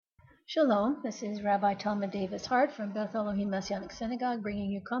Shalom, this is Rabbi Talmud Davis Hart from Beth Elohim Messianic Synagogue bringing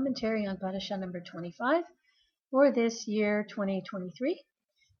you commentary on Parashah number 25 for this year 2023.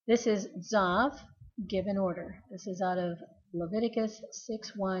 This is Tzav, given order. This is out of Leviticus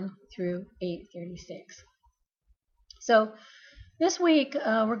 6:1 through 8:36. So this week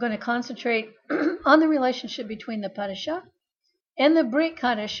we're going to concentrate on the relationship between the Parashah and the Brit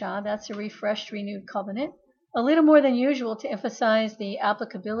Kadashah, that's a refreshed, renewed covenant, a little more than usual to emphasize the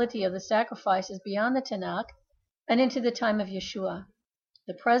applicability of the sacrifices beyond the Tanakh and into the time of Yahshua,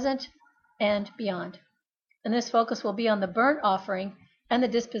 the present and beyond. And this focus will be on the burnt offering and the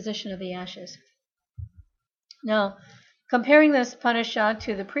disposition of the ashes. Now, comparing this Parashah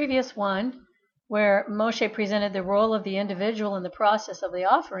to the previous one, where Moshe presented the role of the individual in the process of the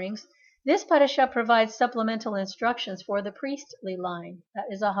offerings, this Parashah provides supplemental instructions for the priestly line, that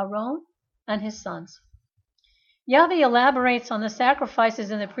is Aharon and his sons. Yahweh elaborates on the sacrifices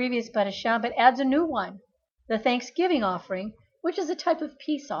in the previous Parashah, but adds a new one, the thanksgiving offering, which is a type of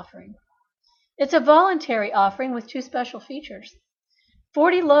peace offering. It's a voluntary offering with two special features.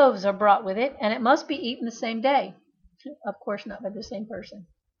 40 loaves are brought with it, and it must be eaten the same day. Of course, not by the same person.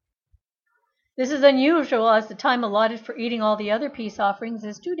 This is unusual, as the time allotted for eating all the other peace offerings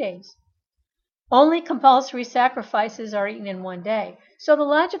is 2 days. Only compulsory sacrifices are eaten in 1 day. So the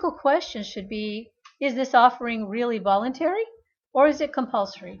logical question should be, is this offering really voluntary, or is it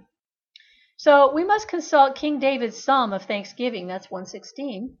compulsory? So we must consult King David's Psalm of Thanksgiving, that's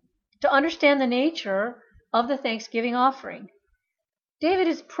 116, to understand the nature of the thanksgiving offering. David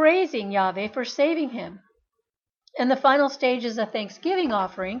is praising Yahweh for saving him. And the final stage is a thanksgiving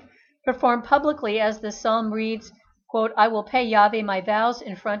offering, performed publicly as the psalm reads, quote, I will pay Yahweh my vows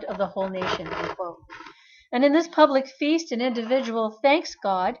in front of the whole nation, unquote. And in this public feast, an individual thanks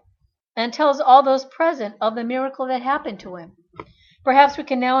God and tells all those present of the miracle that happened to him. Perhaps we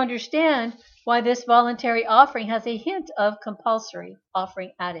can now understand why this voluntary offering has a hint of compulsory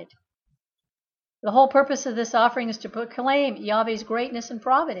offering added. The whole purpose of this offering is to proclaim Yahweh's greatness and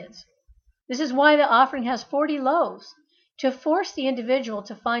providence. This is why the offering has 40 loaves, to force the individual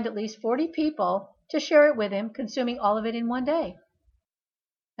to find at least 40 people to share it with him, consuming all of it in 1 day.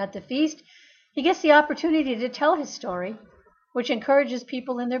 At the feast, he gets the opportunity to tell his story, which encourages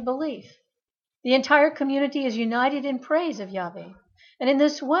people in their belief. The entire community is united in praise of Yahweh, and in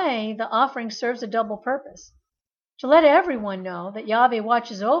this way, the offering serves a double purpose: to let everyone know that Yahweh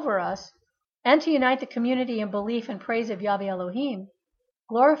watches over us, and to unite the community in belief and praise of Yahweh Elohim,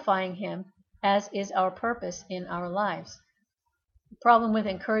 glorifying him, as is our purpose in our lives. The problem with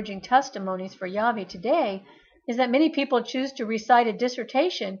encouraging testimonies for Yahweh today is that many people choose to recite a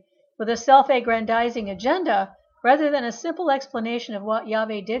dissertation with a self-aggrandizing agenda rather than a simple explanation of what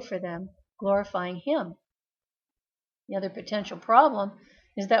Yahweh did for them, glorifying him. The other potential problem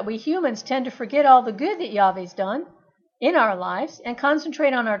is that we humans tend to forget all the good that Yahweh's done in our lives and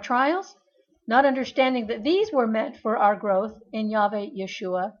concentrate on our trials, not understanding that these were meant for our growth in Yahweh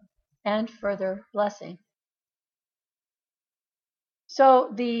Yahshua and further blessing.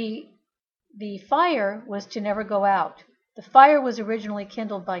 So the fire was to never go out. The fire was originally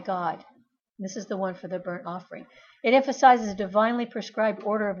kindled by God. This is the one for the burnt offering. It emphasizes a divinely prescribed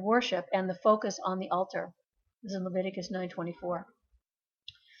order of worship and the focus on the altar. This is in Leviticus 9:24.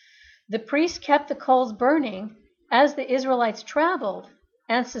 The priests kept the coals burning as the Israelites traveled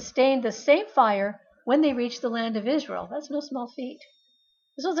and sustained the same fire when they reached the land of Israel. That's no small feat.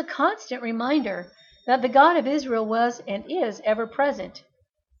 This was a constant reminder that the God of Israel was and is ever present.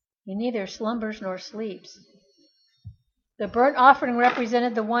 He neither slumbers nor sleeps. The burnt offering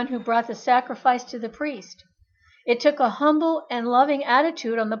represented the one who brought the sacrifice to the priest. It took a humble and loving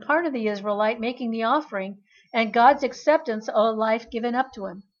attitude on the part of the Israelite making the offering and God's acceptance of a life given up to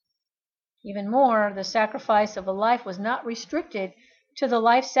him. Even more, the sacrifice of a life was not restricted to the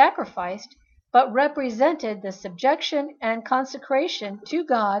life sacrificed, but represented the subjection and consecration to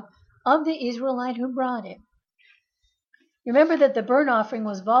God of the Israelite who brought it. Remember that the burnt offering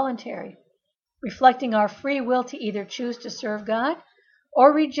was voluntary, reflecting our free will to either choose to serve God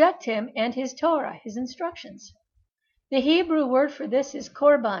or reject him and his Torah, his instructions. The Hebrew word for this is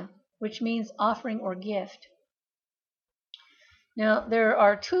korban, which means offering or gift. Now, there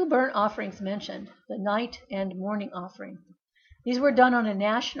are 2 burnt offerings mentioned, the night and morning offering. These were done on a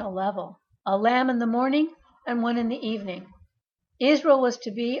national level, a lamb in the morning and one in the evening. Israel was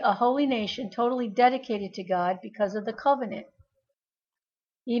to be a holy nation totally dedicated to God because of the covenant.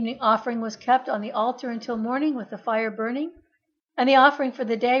 The evening offering was kept on the altar until morning with the fire burning, and the offering for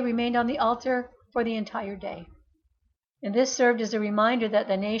the day remained on the altar for the entire day. And this served as a reminder that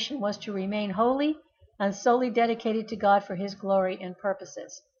the nation was to remain holy and solely dedicated to God for his glory and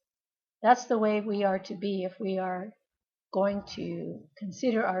purposes. That's the way we are to be if we are going to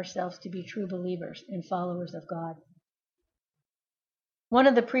consider ourselves to be true believers and followers of God. One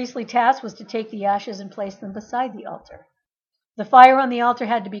of the priestly tasks was to take the ashes and place them beside the altar. The fire on the altar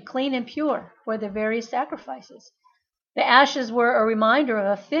had to be clean and pure for the various sacrifices. The ashes were a reminder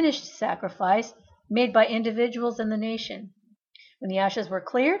of a finished sacrifice made by individuals in the nation. When the ashes were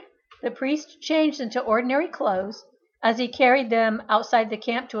cleared, the priest changed into ordinary clothes as he carried them outside the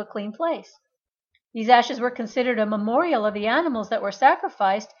camp to a clean place. These ashes were considered a memorial of the animals that were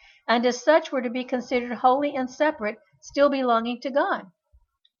sacrificed, and as such were to be considered holy and separate, still belonging to God.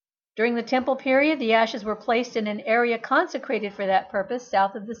 During the temple period, the ashes were placed in an area consecrated for that purpose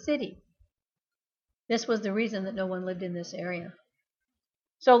south of the city. This was the reason that no one lived in this area.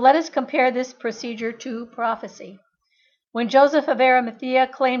 So let us compare this procedure to prophecy. When Joseph of Arimathea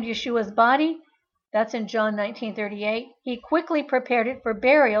claimed Yeshua's body, that's in John 19:38, he quickly prepared it for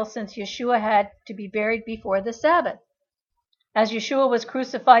burial since Yeshua had to be buried before the Sabbath. As Yeshua was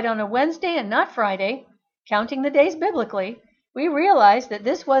crucified on a Wednesday and not Friday, counting the days biblically, we realize that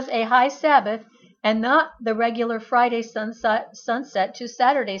this was a high Sabbath and not the regular Friday sunset to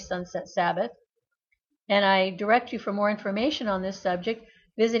Saturday sunset Sabbath. And I direct you for more information on this subject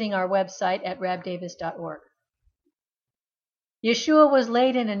visiting our website at rabdavis.org. Yeshua was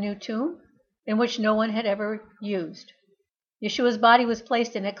laid in a new tomb in which no one had ever used. Yeshua's body was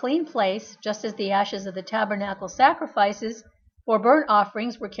placed in a clean place, just as the ashes of the tabernacle sacrifices for burnt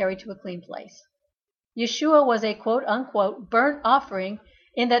offerings were carried to a clean place. Yeshua was a quote-unquote burnt offering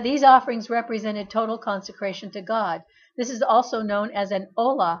in that these offerings represented total consecration to God. This is also known as an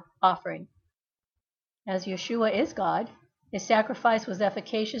olah offering. As Yeshua is God, his sacrifice was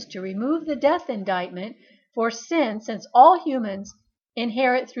efficacious to remove the death indictment for sin, since all humans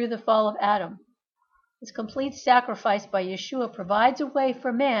inherit through the fall of Adam. This complete sacrifice by Yeshua provides a way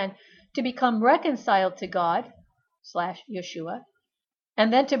for man to become reconciled to God / Yeshua,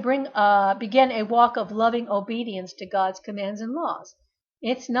 and then to begin a walk of loving obedience to God's commands and laws.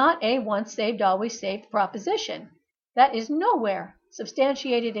 It's not a once saved, always saved proposition. That is nowhere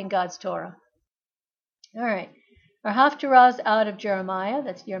substantiated in God's Torah. All right, our Haftarah is out of Jeremiah,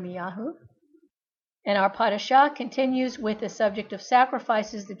 that's Yirmiyahu. And our Parashah continues with the subject of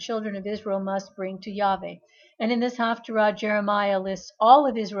sacrifices the children of Israel must bring to Yahweh. And in this Haftarah, Jeremiah lists all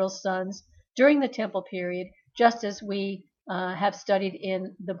of Israel's sons during the temple period, just as we have studied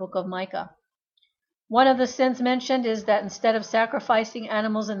in the book of Micah. One of the sins mentioned is that instead of sacrificing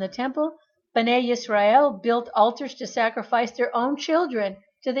animals in the temple, Bnei Yisrael built altars to sacrifice their own children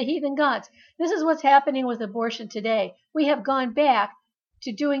to the heathen gods. This is what's happening with abortion today. We have gone back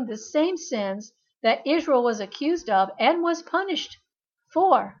to doing the same sins that Israel was accused of and was punished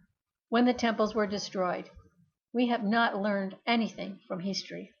for when the temples were destroyed. We have not learned anything from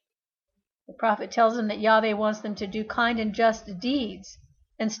history. The prophet tells them that Yahweh wants them to do kind and just deeds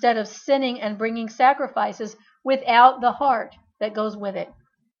instead of sinning and bringing sacrifices without the heart that goes with it.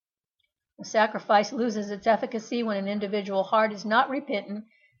 The sacrifice loses its efficacy when an individual heart is not repentant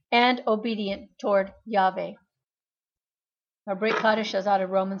and obedient toward Yahweh. Our break Parashah is out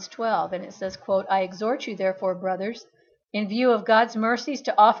of Romans 12, and it says, quote, I exhort you, therefore, brothers, in view of God's mercies,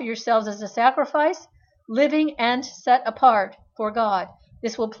 to offer yourselves as a sacrifice, living and set apart for God.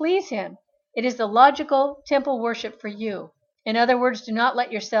 This will please him. It is the logical temple worship for you. In other words, do not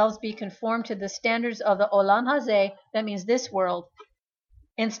let yourselves be conformed to the standards of the Olam Hazeh, that means this world.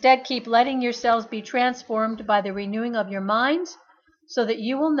 Instead, keep letting yourselves be transformed by the renewing of your minds, so that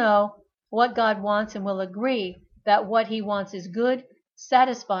you will know what God wants and will agree that what he wants is good,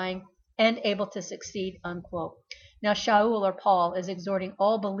 satisfying, and able to succeed, unquote. Now, Shaul or Paul is exhorting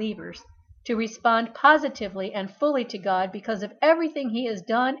all believers to respond positively and fully to God because of everything he has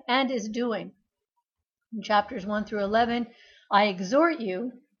done and is doing. In chapters 1 through 11, I exhort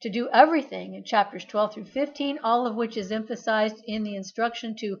you to do everything. In chapters 12 through 15, all of which is emphasized in the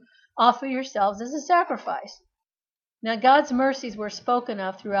instruction to offer yourselves as a sacrifice. Now, God's mercies were spoken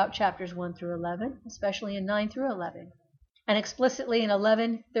of throughout chapters 1 through 11, especially in 9 through 11, and explicitly in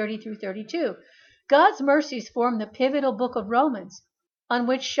 11, 30 through 32. God's mercies form the pivotal book of Romans, on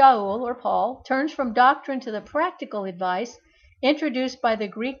which Shaul, or Paul, turns from doctrine to the practical advice introduced by the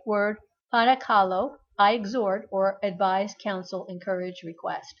Greek word parakalo, I exhort, or advise, counsel, encourage,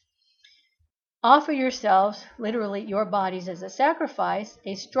 request. Offer yourselves, literally your bodies, as a sacrifice,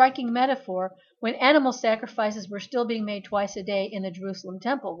 a striking metaphor when animal sacrifices were still being made twice a day in the Jerusalem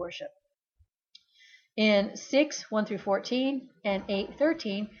temple worship. In 6, 1 through 14, and 8,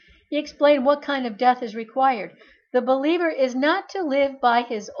 13, he explained what kind of death is required. The believer is not to live by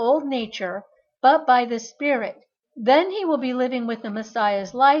his old nature, but by the Spirit. then he will be living with the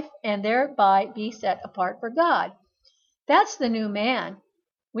Messiah's life and thereby be set apart for God. That's the new man.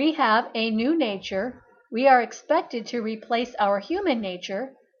 We have a new nature. We are expected to replace our human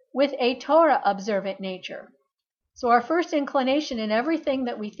nature with a Torah-observant nature. So our first inclination in everything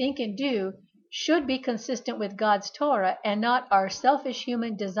that we think and do should be consistent with God's Torah and not our selfish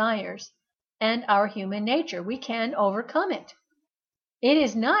human desires and our human nature. We can overcome it. It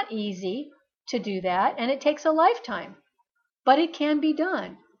is not easy to do that, and it takes a lifetime, but it can be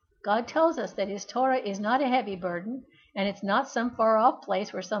done. God tells us that his Torah is not a heavy burden, and it's not some far-off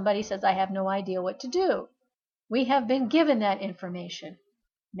place where somebody says, I have no idea what to do. We have been given that information.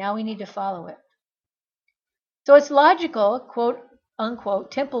 Now we need to follow it. So it's logical, quote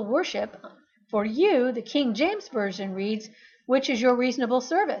unquote, temple worship. For you, the King James Version reads, which is your reasonable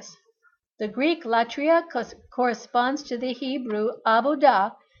service. The Greek latria corresponds to the Hebrew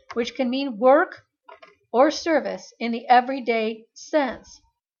avodah, which can mean work or service in the everyday sense.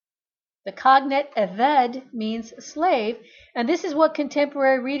 The cognate eved means slave, and this is what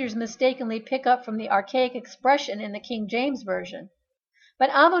contemporary readers mistakenly pick up from the archaic expression in the King James Version. But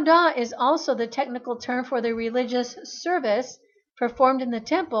avodah is also the technical term for the religious service performed in the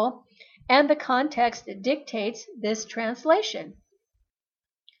temple, and the context dictates this translation.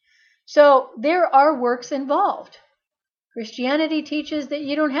 So there are works involved. Christianity teaches that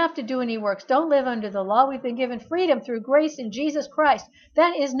you don't have to do any works. Don't live under the law. We've been given freedom through grace in Jesus Christ.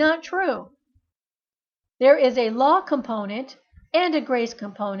 That is not true. There is a law component and a grace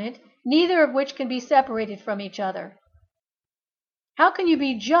component, neither of which can be separated from each other. How can you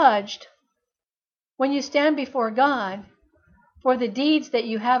be judged when you stand before God for the deeds that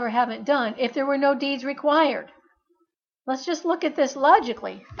you have or haven't done if there were no deeds required? Let's just look at this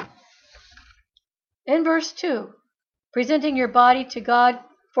logically. In verse 2, presenting your body to God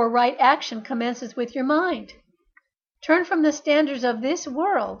for right action commences with your mind. Turn from the standards of this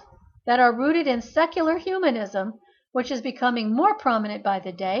world that are rooted in secular humanism, which is becoming more prominent by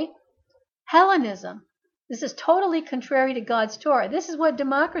the day. Hellenism. This is totally contrary to God's Torah. This is what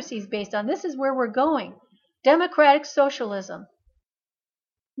democracy is based on. This is where we're going. Democratic socialism.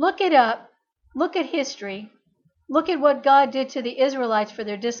 Look it up. Look at history. Look at what God did to the Israelites for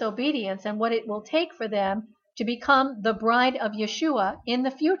their disobedience and what it will take for them to become the bride of Yahshua in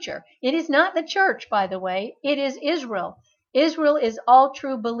the future. It is not the church, by the way. It is Israel. Israel is all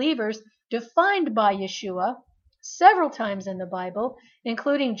true believers defined by Yahshua several times in the Bible,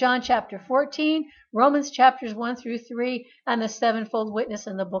 including John chapter 14, Romans chapters 1 through 3, and the sevenfold witness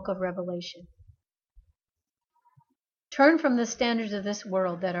in the book of Revelation. Turn from the standards of this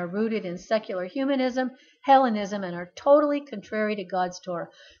world that are rooted in secular humanism, Hellenism, and are totally contrary to God's Torah.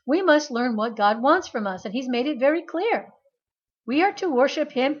 We must learn what God wants from us, and he's made it very clear. We are to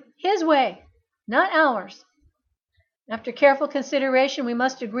worship him his way, not ours. After careful consideration, we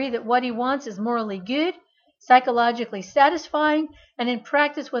must agree that what he wants is morally good, psychologically satisfying, and in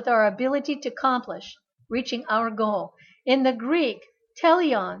practice with our ability to accomplish, reaching our goal. In the Greek,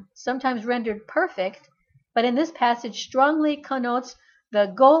 teleon, sometimes rendered perfect, but in this passage strongly connotes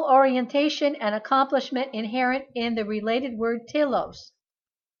the goal orientation and accomplishment inherent in the related word telos,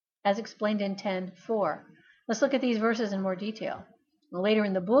 as explained in 10:4. Let's look at these verses in more detail. Later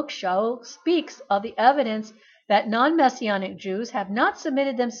in the book, Shaul speaks of the evidence that non-Messianic Jews have not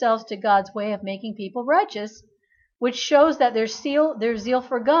submitted themselves to God's way of making people righteous, which shows that their zeal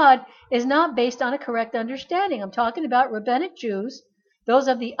for God is not based on a correct understanding. I'm talking about rabbinic Jews, those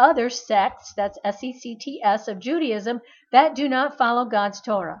of the other sects, that's sects of Judaism, that do not follow God's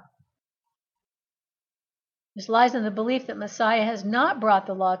Torah. This lies in the belief that Messiah has not brought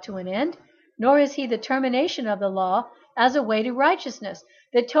the law to an end, nor is he the termination of the law as a way to righteousness.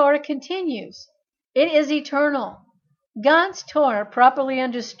 The Torah continues. It is eternal. God's Torah, properly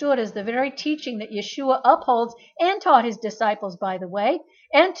understood, is the very teaching that Yahshua upholds and taught his disciples, by the way,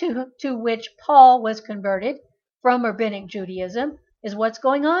 and to which Paul was converted from rabbinic Judaism, is what's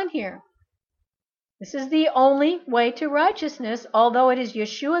going on here. This is the only way to righteousness, although it is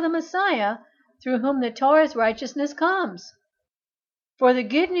Yahshua the Messiah through whom the Torah's righteousness comes. For the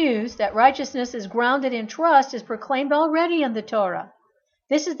good news that righteousness is grounded in trust is proclaimed already in the Torah.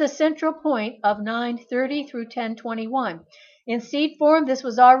 This is the central point of 9:30 through 10:21. In seed form, this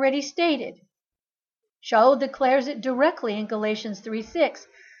was already stated. Shaul declares it directly in Galatians 3:6.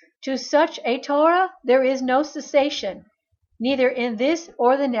 To such a Torah there is no cessation, neither in this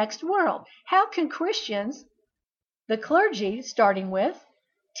or the next world. How can Christians, the clergy starting with,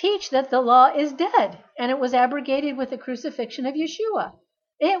 teach that the law is dead and it was abrogated with the crucifixion of Yahshua?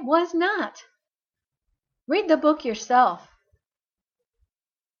 It was not. Read the book yourself.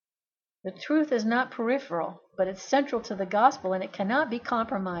 The truth is not peripheral. but it's central to the gospel and it cannot be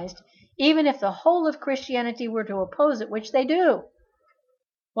compromised, even if the whole of Christianity were to oppose it, which they do.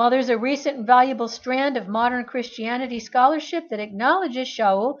 While there's a recent and valuable strand of modern Christianity scholarship that acknowledges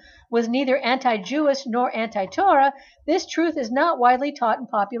Shaul was neither anti-Jewish nor anti-Torah, this truth is not widely taught in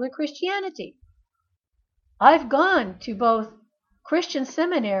popular Christianity. I've gone to both Christian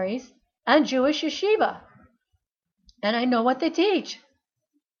seminaries and Jewish yeshiva, and I know what they teach.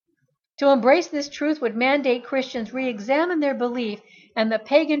 To embrace this truth would mandate Christians re-examine their belief and the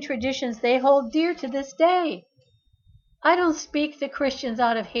pagan traditions they hold dear to this day. I don't speak to Christians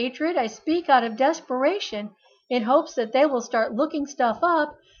out of hatred. I speak out of desperation in hopes that they will start looking stuff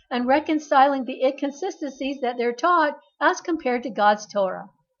up and reconciling the inconsistencies that they're taught as compared to God's Torah.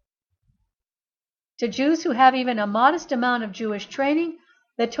 To Jews who have even a modest amount of Jewish training,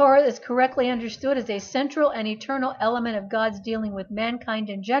 the Torah is correctly understood as a central and eternal element of God's dealing with mankind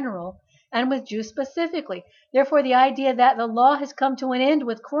in general and with Jews specifically. Therefore, the idea that the law has come to an end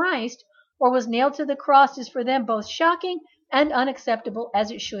with Christ or was nailed to the cross is for them both shocking and unacceptable,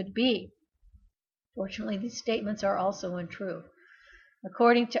 as it should be. Fortunately, these statements are also untrue.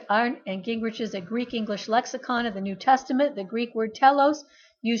 According to Arndt and Gingrich's A Greek-English Lexicon of the New Testament, the Greek word telos,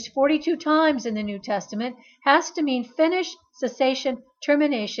 used 42 times in the New Testament, has to mean finish, cessation,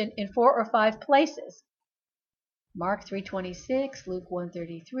 termination in 4 or 5 places. Mark 3:26, Luke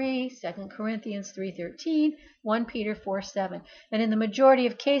 1:33, 2 Corinthians 3:13, 1 Peter 4:7. And in the majority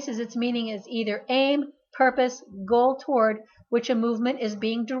of cases, its meaning is either aim, purpose, goal toward which a movement is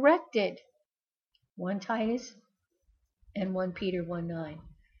being directed. 1 Titus and 1 Peter 1:9.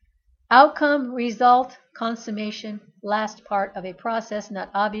 Outcome, result, consummation, last part of a process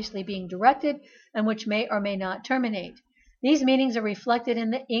not obviously being directed and which may or may not terminate. These meanings are reflected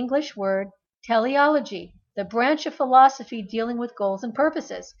in the English word teleology, the branch of philosophy dealing with goals and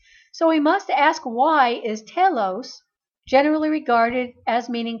purposes. So we must ask, why is telos generally regarded as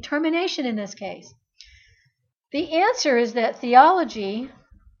meaning termination in this case? The answer is that theology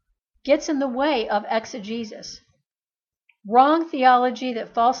gets in the way of exegesis. Wrong theology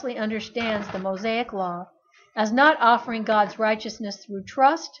that falsely understands the Mosaic law as not offering God's righteousness through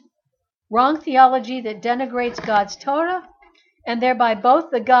trust, wrong theology that denigrates God's Torah, and thereby both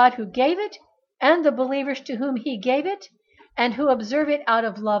the God who gave it and the believers to whom he gave it, and who observe it out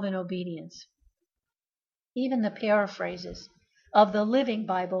of love and obedience. Even the paraphrases of the Living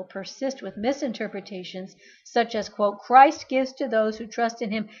Bible persist with misinterpretations such as, quote, Christ gives to those who trust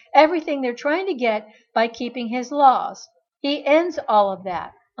in him everything they're trying to get by keeping his laws. He ends all of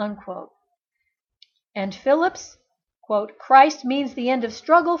that, unquote. And Phillips, quote, Christ means the end of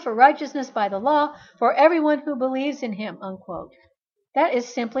struggle for righteousness by the law for everyone who believes in him, unquote. That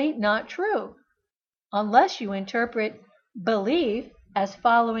is simply not true, unless you interpret believe as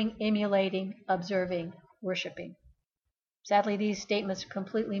following, emulating, observing, worshiping. Sadly, these statements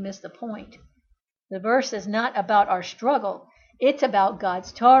completely miss the point. The verse is not about our struggle. It's about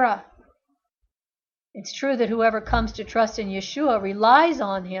God's Torah. It's true that whoever comes to trust in Yahshua relies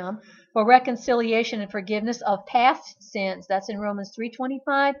on him for reconciliation and forgiveness of past sins. That's in Romans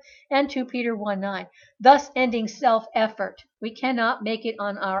 3:25 and 2 Peter 1:9. Thus ending self-effort. We cannot make it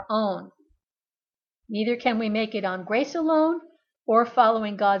on our own. Neither can we make it on grace alone or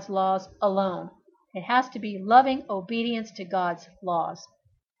following God's laws alone. It has to be loving obedience to God's laws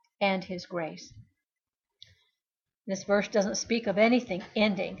and his grace. This verse doesn't speak of anything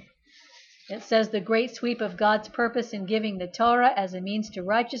ending. It says the great sweep of God's purpose in giving the Torah as a means to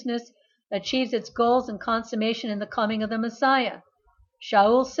righteousness achieves its goals and consummation in the coming of the Messiah.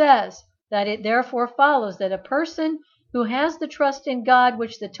 Shaul says that it therefore follows that a person who has the trust in God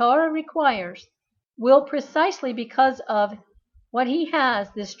which the Torah requires will, precisely because of what he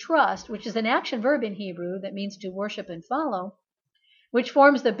has, this trust, which is an action verb in Hebrew that means to worship and follow, which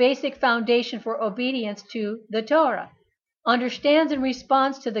forms the basic foundation for obedience to the Torah, understands and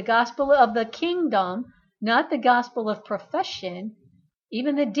responds to the gospel of the kingdom, not the gospel of profession.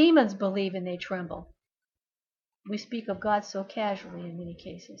 Even the demons believe and they tremble. We speak of God so casually in many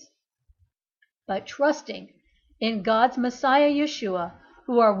cases. But trusting in God's Messiah Yahshua,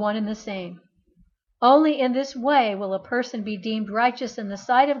 who are one and the same. Only in this way will a person be deemed righteous in the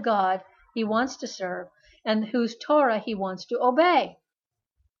sight of God he wants to serve and whose Torah he wants to obey.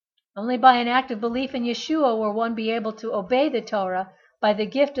 Only by an act of belief in Yahshua will one be able to obey the Torah by the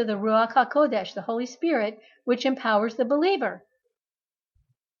gift of the Ruach HaKodesh, the Holy Spirit, which empowers the believer.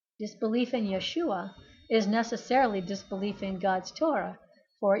 Disbelief in Yahshua is necessarily disbelief in God's Torah,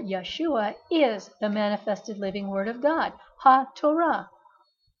 for Yahshua is the manifested living Word of God, HaTorah.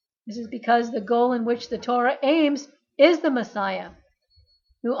 This is because the goal in which the Torah aims is the Messiah,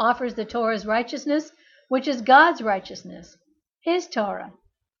 who offers the Torah's righteousness, which is God's righteousness, His Torah,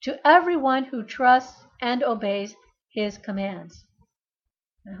 to everyone who trusts and obeys His commands.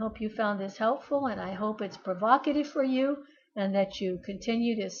 I hope you found this helpful, and I hope it's provocative for you, and that you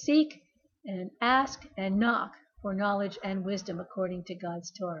continue to seek and ask and knock for knowledge and wisdom according to God's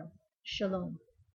Torah. Shalom.